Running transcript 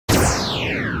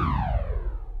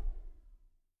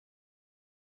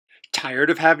Tired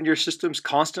of having your systems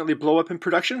constantly blow up in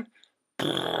production?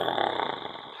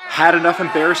 Had enough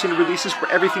embarrassing releases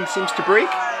where everything seems to break?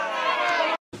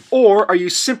 Or are you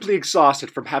simply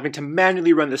exhausted from having to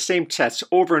manually run the same tests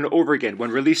over and over again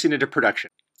when releasing into production?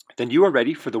 Then you are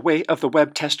ready for the way of the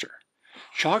web tester.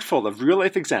 Chock full of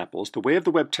real-life examples, the way of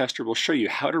the web tester will show you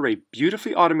how to write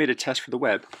beautifully automated tests for the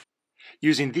web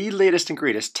using the latest and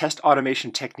greatest test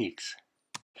automation techniques.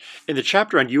 In the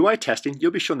chapter on UI testing,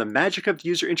 you'll be shown the magic of the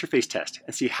user interface test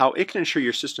and see how it can ensure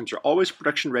your systems are always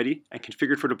production ready and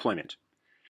configured for deployment.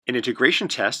 In integration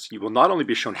tests, you will not only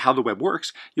be shown how the web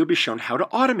works, you'll be shown how to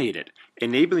automate it,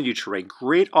 enabling you to write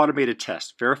great automated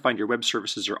tests, verifying your web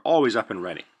services are always up and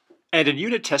running. And in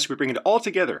unit tests, we bring it all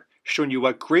together, showing you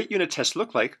what great unit tests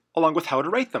look like, along with how to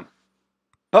write them.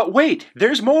 But wait,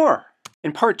 there's more!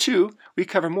 In part 2, we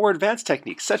cover more advanced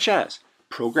techniques such as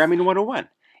Programming 101,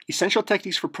 essential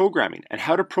techniques for programming and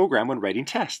how to program when writing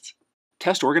tests.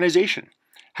 Test organization,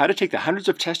 how to take the hundreds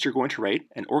of tests you're going to write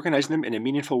and organize them in a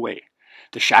meaningful way.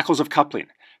 The shackles of coupling,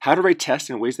 how to write tests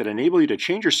in ways that enable you to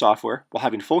change your software while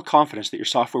having full confidence that your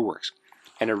software works.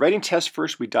 And in Writing Tests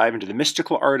First, we dive into the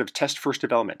mystical art of test-first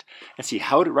development and see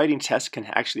how writing tests can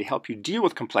actually help you deal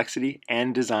with complexity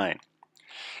and design.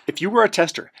 If you were a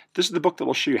tester, this is the book that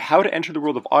will show you how to enter the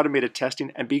world of automated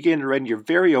testing and begin writing your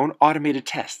very own automated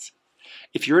tests.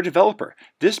 If you're a developer,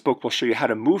 this book will show you how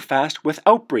to move fast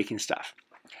without breaking stuff.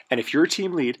 And if you're a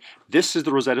team lead, this is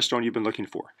the Rosetta Stone you've been looking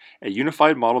for, a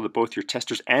unified model that both your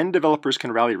testers and developers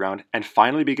can rally around and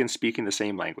finally begin speaking the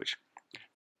same language.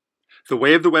 The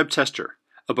Way of the Web Tester,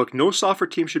 a book no software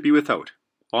team should be without,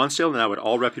 on sale now at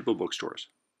all reputable bookstores.